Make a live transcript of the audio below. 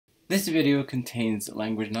This video contains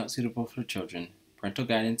language not suitable for children. Parental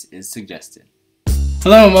guidance is suggested.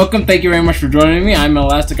 Hello and welcome. Thank you very much for joining me. I'm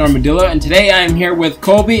Elastic Armadillo, and today I am here with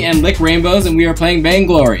Colby and LickRainbows, and we are playing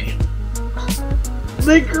Vainglory.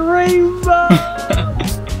 LickRainbows!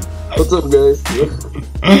 What's up, guys?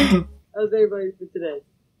 How's everybody for today?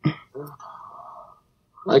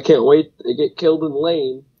 I can't wait to get killed in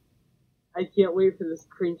lane. I can't wait for this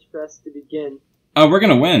cringe fest to begin. Oh, we're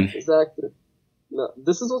gonna win. Exactly. No,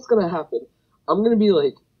 this is what's gonna happen. I'm gonna be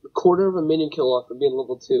like a quarter of a minion kill off for being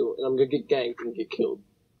level 2, and I'm gonna get ganked and get killed.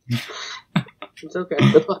 It's okay.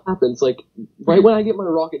 That's what happens. Like, right when I get my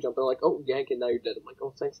rocket jump, they're like, oh, gank it, now you're dead. I'm like,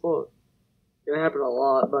 oh, thanks a lot. It's gonna happen a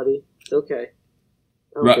lot, buddy. It's okay.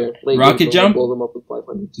 Okay. Rocket jump? Blow them up with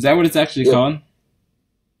 500. Is that what it's actually called?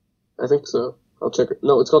 I think so. I'll check it.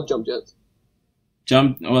 No, it's called jump jets.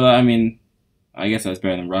 Jump? Well, I mean, I guess that's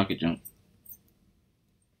better than rocket jump.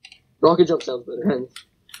 Rocket jump sounds better.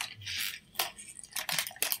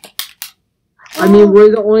 I mean, we're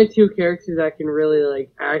the only two characters that can really,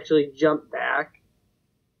 like, actually jump back.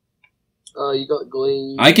 You got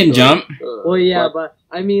Glaze. I can jump. Well, yeah, but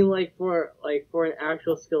I mean, like for an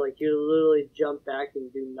actual skill, like you literally jump back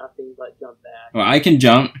and do nothing but jump back. Well, I can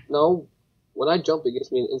jump. No, when I jump, it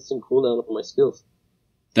gives me an instant cooldown for my skills.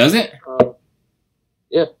 Does it?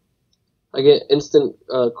 Yeah, I get instant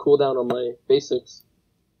cooldown on my basics.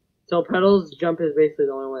 So Pedal's jump is basically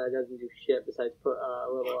the only one that doesn't do shit besides put a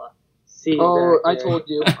little seed. Oh, back I there. told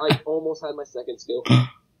you, I almost had my second skill.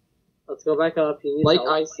 Let's go back up. You need Like help.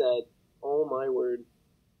 I said, oh my word.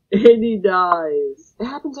 And he dies. It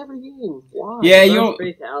happens every game. Why? Yeah, First you'll...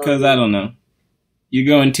 fatality. Because I don't know. You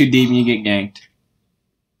go in too deep and you get ganked.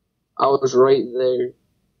 I was right there.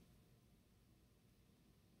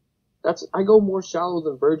 I go more shallow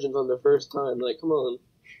than virgins on their first time. Like, come on.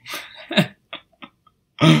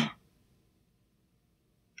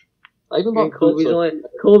 I even bought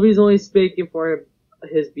Colby's only speaking for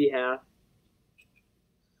his behalf.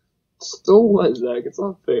 So what, Zach? It's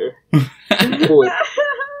not fair. Boy.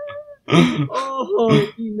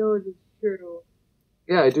 Oh, he knows it's true.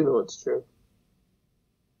 Yeah, I do know it's true.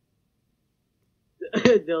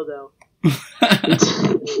 Dildo.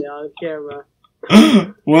 Yeah, on camera.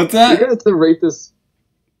 What's You that? got to rate this.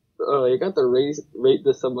 You got to rate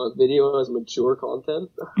this video as mature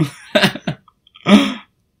content.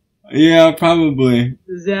 Yeah, probably.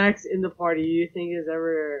 Zach's in the party. You think is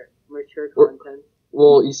ever mature content?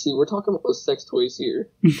 Well, you see, we're talking about sex toys here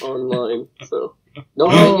online, so. No,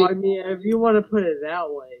 Oh, I mean, if you want to put it that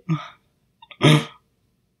way.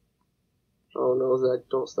 Oh no, Zach,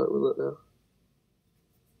 don't start with it now.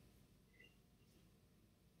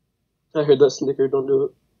 I heard that snicker. Don't do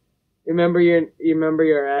it. You remember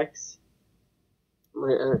your ex?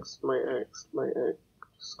 My ex.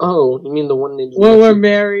 Oh, you mean the one named? When we're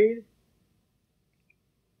married.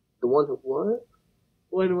 The one who what?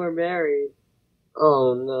 When we're married.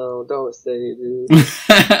 Oh no, don't say, dude.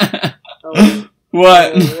 Oh,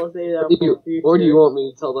 What? we'll say that for the future. Or do you want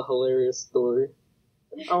me to tell the hilarious story?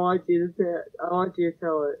 I want you to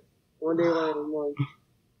tell it. One day when I'm lunch.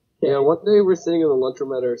 Yeah, one day we're sitting in the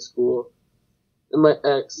lunchroom at our school, and my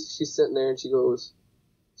ex, she's sitting there and she goes,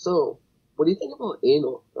 "So, what do you think about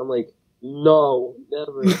anal?" I'm like, "No,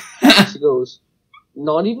 never." She goes,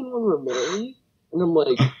 "Not even when we're married?" And I'm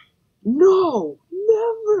like, "No,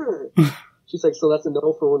 never." She's like, "So that's a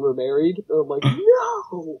no for when we're married?" And I'm like,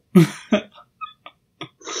 "No."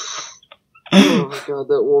 Oh my god,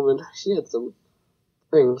 that woman, she had some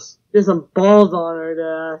things. There's some balls on her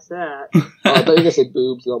to ask that. Oh, I thought you were gonna say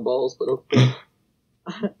boobs, not balls, but okay.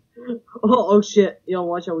 Oh shit. Yo,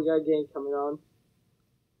 watch out, we got a game coming on.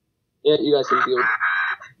 Yeah, you guys can deal.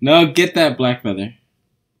 No, get that black feather.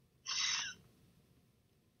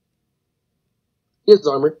 He has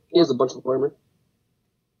armor. He has a bunch of armor.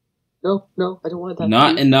 No, I don't want that.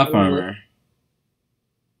 Not enough armor.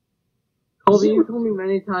 Colby, you told me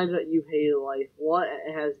many times that you hated life. What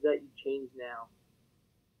has that you changed now?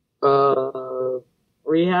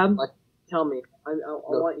 Rehab? Tell me. I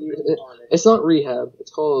want you to be honest. It's not rehab.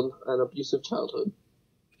 It's called an abusive childhood.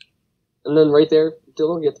 And then right there,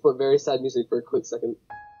 Dylan, you have to put very sad music for a quick second.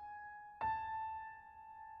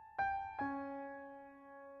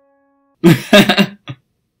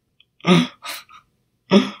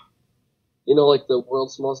 You know, like the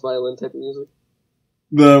world's most violent type of music?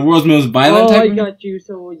 The world's most violent type I of... got you.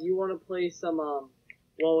 So you want to play some, what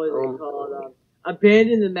was it called?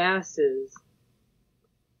 Abandon the Masses.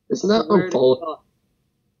 Isn't that on Fallout?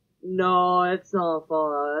 No, it's not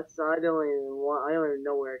Fallout. I don't even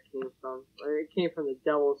know where it came from. It came from the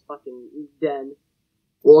devil's fucking den.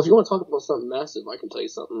 Well, if you want to talk about something massive, I can tell you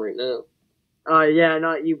something right now. Yeah,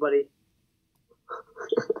 not you, buddy.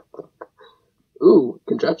 Ooh,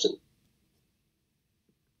 contraption.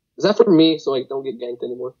 Is that for me so I don't get ganked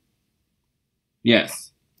anymore?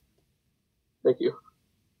 Yes. Thank you.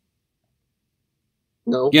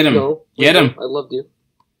 No. Get him. No. Get him. I loved you.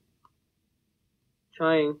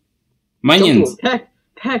 Trying. Minions. Peck,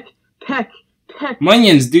 peck, peck, peck.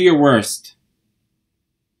 Minions, do your worst.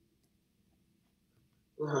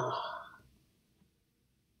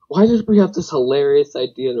 Why did we have this hilarious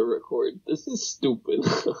idea to record? This is stupid.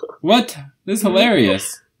 What? This is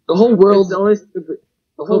hilarious. The whole world. It's only stupid.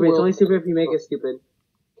 The whole Kobe, it's world. only stupid if you make it stupid.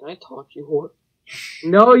 Can I talk, you whore?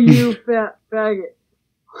 No, you fat faggot.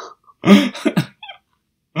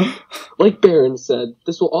 Like Baron said,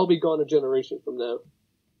 this will all be gone a generation from now.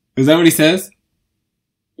 Is that what he says?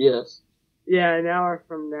 Yes. Yeah, an hour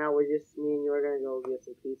from now, me and you are gonna go get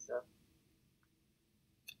some pizza.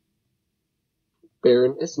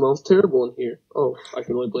 Baron, it smells terrible in here. Oh, I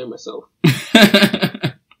can really blame myself.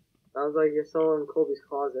 Sounds like you're still in Colby's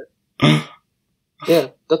closet. Yeah,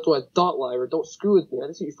 that's what I thought, Lyra. Don't screw with me. I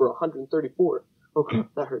just hit you for 134. Okay,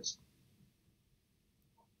 that hurts.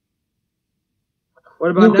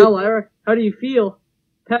 What about now, Lyra? How do you feel?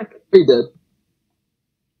 Peck. Are you dead?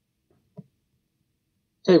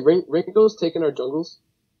 Hey, Ringo's taking our jungles.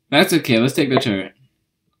 That's okay. Let's take the turret.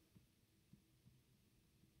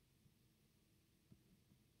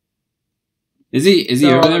 Is he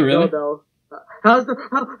over there, really? No. How's the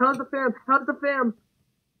fam? How's the fam?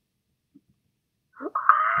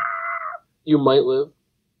 You might live.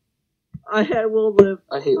 I will live.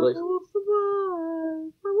 I hate life. I will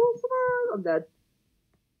survive. I will survive. I'm dead.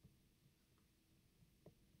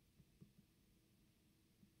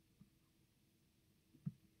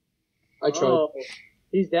 I tried. Oh,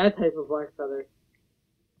 he's that type of black feather.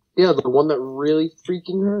 Yeah, the one that really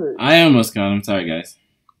freaking hurt. I almost got him. Sorry, guys.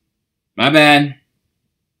 My bad.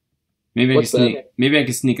 Maybe What's I can sneak. Maybe I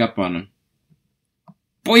can sneak up on him.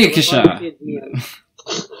 Booyakasha!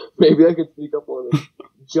 Maybe I could sneak up on a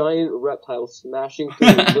giant reptile smashing through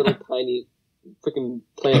little tiny freaking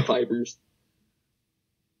plant fibers.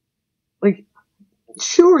 Like,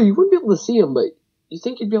 sure, you wouldn't be able to see him, but you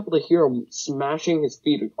think you'd be able to hear him smashing his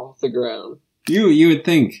feet off the ground. You would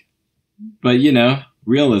think, but you know,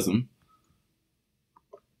 realism.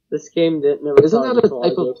 This game didn't never. Isn't that a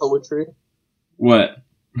type of poetry? What?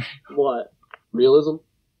 What? Realism?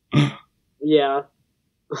 Yeah,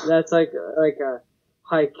 that's like a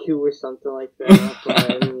haiku or something like that. That's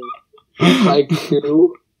what I mean.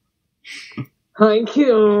 Haiku? Haiku.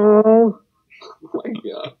 Oh my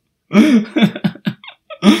god.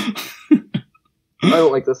 I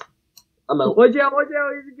don't like this. I'm out. Watch out! Watch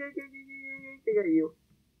out! He's a gang. I got you.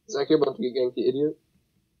 Zach, you're about to get ganked, you idiot.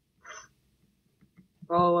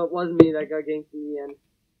 Oh, it was me that got ganked in the end.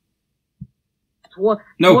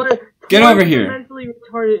 No, get over here. Mentally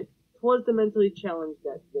retarded. Twas the mentally challenged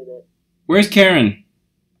that did it. Where's Karen?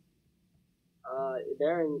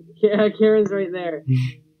 Baron. Yeah, Karen's right there.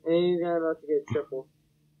 And he's about to get triple.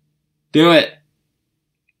 Do it.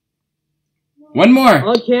 One more.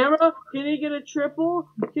 On camera? Can he get a triple?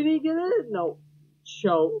 Can he get it? No.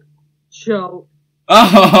 Choke. Choke.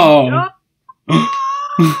 Oh! No!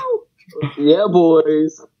 Yeah,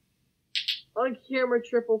 boys. On camera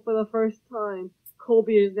triple for the first time.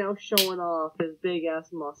 Colby is now showing off his big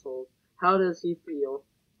ass muscles. How does he feel?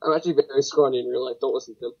 I'm actually very scrawny in real life. Don't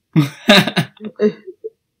listen to him.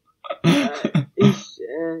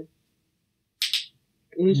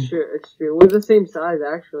 He's sure. It's true. We're the same size,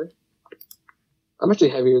 actually. I'm actually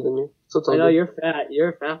heavier than you. So it's all I know good. you're fat. You're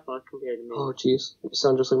a fat fuck compared to me. Oh, jeez. You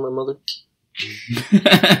sound just like my mother.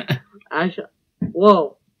 Actually,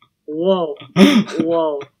 whoa, whoa,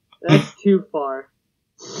 whoa. That's too far.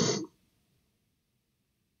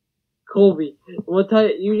 Colby, what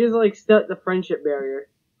type? You just like stepped the friendship barrier.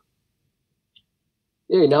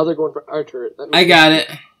 Yeah, now they're going for our turret. I got it.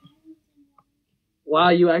 Wow,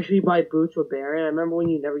 you actually buy boots with Baron? I remember when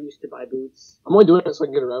you never used to buy boots. I'm only doing it so I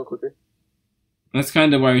can get around quicker. That's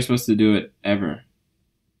kind of why you're supposed to do it ever.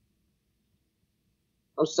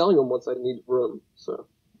 I'm selling them once I need room, so.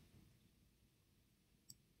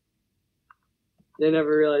 They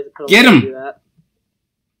never realized the Get him! do that.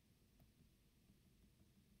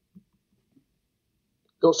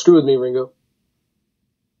 Don't screw with me, Ringo.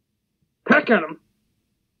 Peck at him!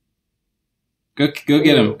 Go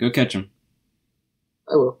get him. Go catch him.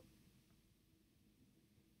 I will.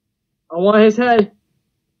 I want his head.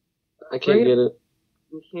 I can't get it.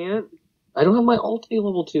 You can't? I don't have my ulti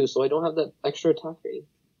level 2, so I don't have that extra attack rate.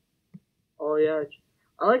 Oh yeah.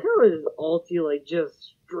 I like how his ulti like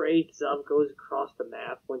just straight up goes across the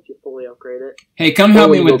map once you fully upgrade it. Hey, come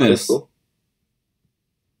help me with this. Crystal.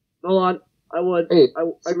 Hold on. I would. Hey,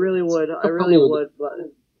 I really would. I really would, but...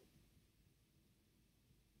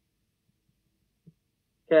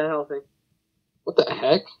 Okay, healthy. What the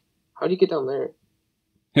heck? How do you get down there?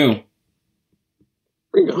 Who?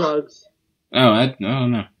 Ringo. Drugs. Oh, I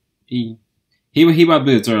don't know. He bought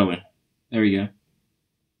boots earlier. There we go.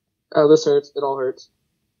 Oh, this hurts. It all hurts.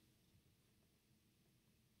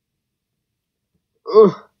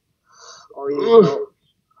 Ugh. Oh, you know.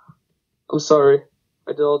 I'm sorry.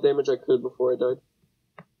 I did all the damage I could before I died.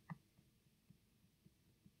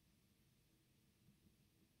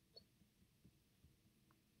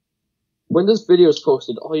 When this video is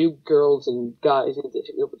posted, all you girls and guys need to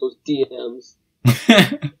hit me up with those DMs.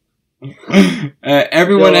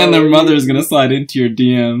 Everyone and their mother is gonna slide into your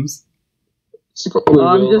DMs. She probably will.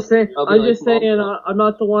 I'm just saying. I'm saying. I'm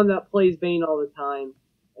not the one that plays Vane all the time,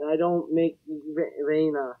 and I don't make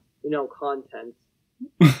Vane, content.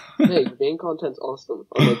 Hey, Vane content's awesome.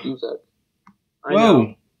 Unlike you, Zach. I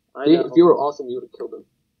know. If you were awesome, you would have killed him.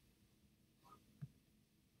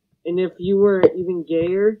 And if you were even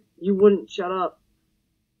gayer, you wouldn't shut up.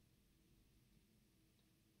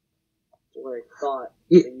 That's what I thought.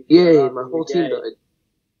 Yay, my whole team died.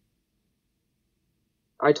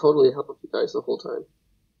 I totally helped you guys the whole time.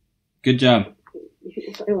 Good job.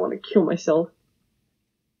 I want to kill myself.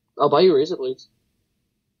 I'll buy you razor blades.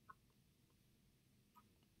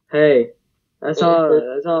 Hey, that's not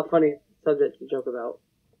a funny subject to joke about.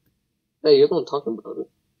 Hey, you're the one talking about it.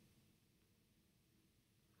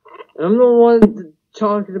 I'm the one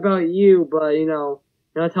talking about you, but you're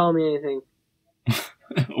not telling me anything.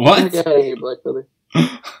 What? Get out of here, Black Feather.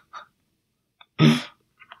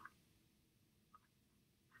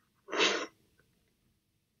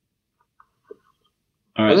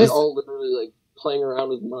 All right, Are they all literally playing around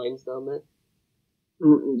with mines down there?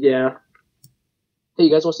 Yeah. Hey, you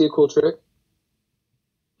guys want to see a cool trick?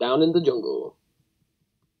 Down in the jungle.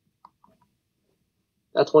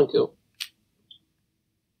 That's one kill.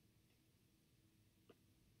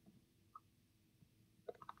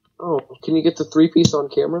 Oh, can you get the 3-piece on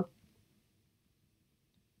camera?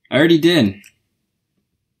 I already did.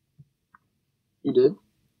 You did?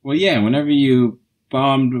 Well, yeah, whenever you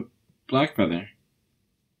bombed Blackfeather.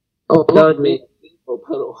 Oh, that was me. Oh,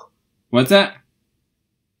 pedal. What's that?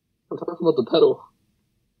 I'm talking about the pedal.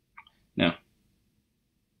 No.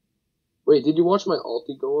 Wait, did you watch my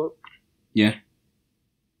ulti go up? Yeah.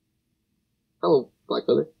 Hello,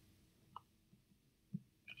 Blackfeather.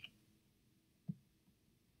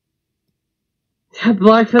 That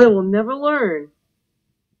Blackfeather will never learn.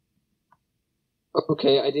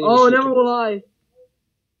 Okay, I didn't. Oh, never will I.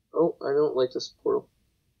 Oh, I don't like this portal.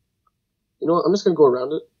 You know what? I'm just gonna go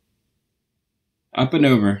around it. Up and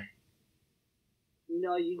over.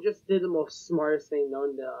 No, you just did the most smartest thing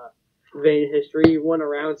known to Vane history. You went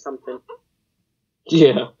around something.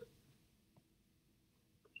 Yeah.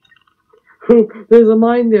 There's a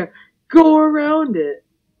mine there. Go around it.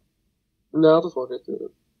 No, I'll just walk right through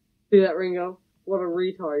it. See that, Ringo? What a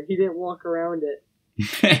retard. He didn't walk around it.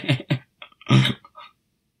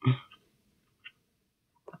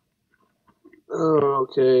 Oh,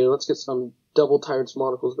 okay, let's get some double Tyrant's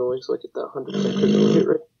Monocles going so I get that 100% critical hit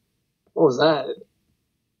rate. What was that?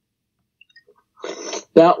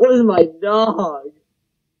 That was my dog.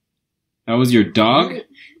 That was your dog?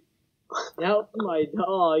 That was my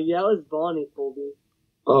dog. That was Bonnie, Colby.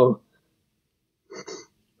 Oh.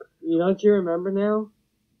 Don't you remember now?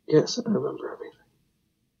 Yes, I remember everything.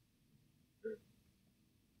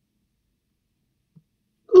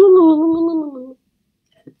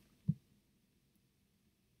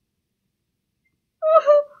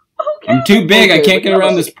 Okay. I'm too big. I can't get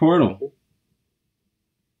around this portal.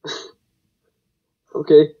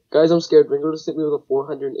 Okay, guys, I'm scared. Ringo just hit me with a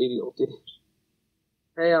 480 ulti.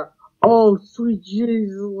 Hey, oh, sweet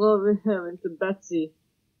Jesus, love and heaven to Betsy.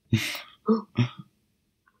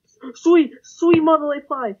 Sweet marmalade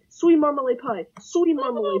pie, sweet marmalade pie, sweet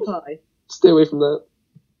marmalade pie. Stay away from that.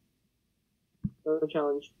 No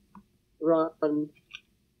challenge. Run.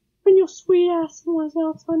 When your sweet ass was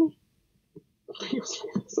out, honey.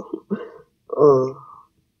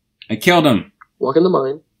 I killed him. Walk in the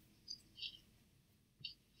mine.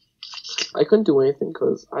 I couldn't do anything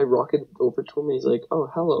because I rocketed over to him and he's like, oh,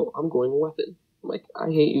 hello, I'm going weapon. I'm like, I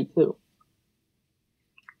hate you too.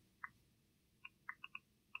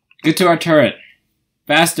 Get to our turret.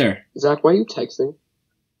 Faster. Zach, why are you texting?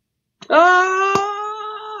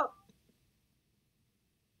 Ah!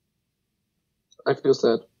 I feel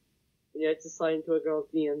sad. You have to slide into a girl's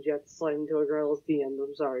DMs. You have to slide into a girl's DMs.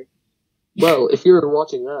 I'm sorry. Well, if you're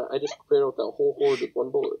watching that, I just cleared out that whole horde with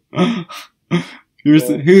one bullet. Whose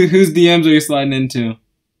DMs are you sliding into?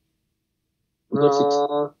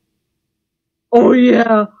 Oh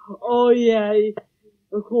yeah, oh yeah,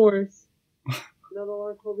 of course. Another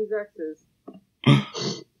one of Colby's exes.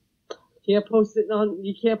 You can't post this on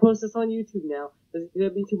YouTube now. There's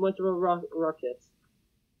gonna be too much of a ruckus.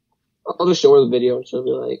 I'll just show her the video and she'll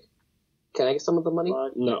be like, "Can I get some of the money?"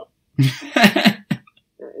 No. And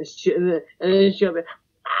then she'll be.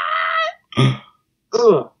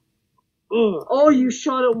 Ugh. Oh, you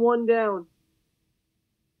shot it one down.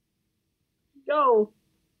 Go.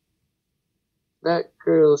 That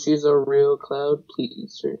girl, she's a real cloud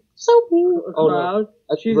pleaser. So A cloud.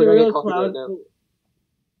 No. She's a real cloud.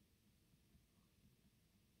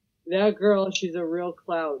 That girl, she's a real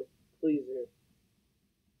cloud pleaser.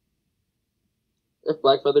 If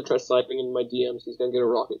Blackfeather tries sliding in my DMs, he's gonna get a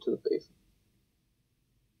rocket to the face.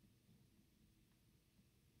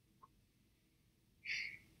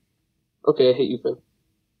 Okay, I hate you, Finn.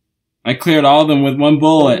 I cleared all of them with one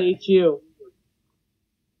bullet. I hate you.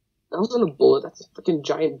 That wasn't a bullet. That's a freaking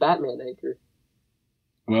giant Batman anchor.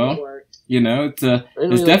 Well, you know, it's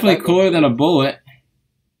definitely cooler than a bullet.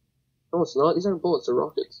 No, it's not. These aren't bullets. They're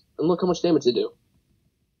rockets. And look how much damage they do.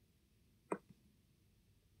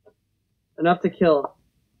 Enough to kill.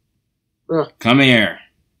 Come here.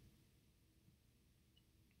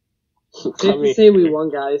 Safe to say we won,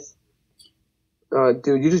 guys.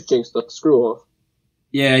 Dude, you just jinxed us. Screw off.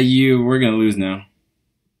 Yeah, we're gonna lose now.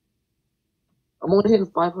 I'm only hitting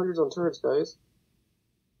 500s on turrets, guys.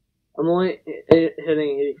 I'm only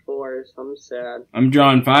hitting 84s. I'm sad. I'm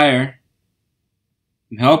drawing fire.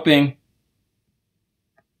 I'm helping.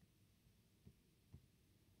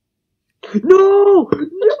 No! No!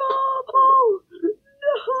 No!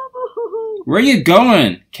 Where are you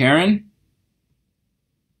going, Karen?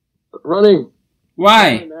 Running.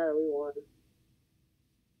 Why? Doesn't matter, we won.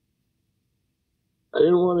 I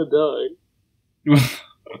didn't want to die.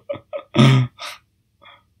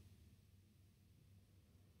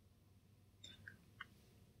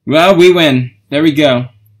 Well, we win. There we go.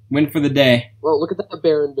 Win for the day. Well, look at that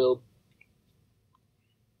Baron build.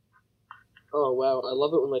 Oh, wow. I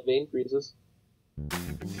love it when my vein freezes.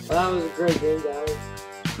 That was a great game, guys.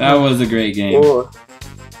 That was a great game. Oh.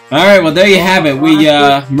 Alright, well, there you have it. We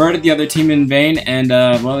murdered the other team in vain, and,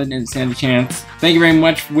 well, they didn't stand a chance. Thank you very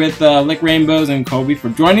much with LickRainbows and Colby for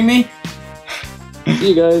joining me. See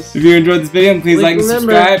you guys. If you enjoyed this video, please like and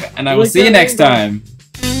subscribe, and I will see you next time.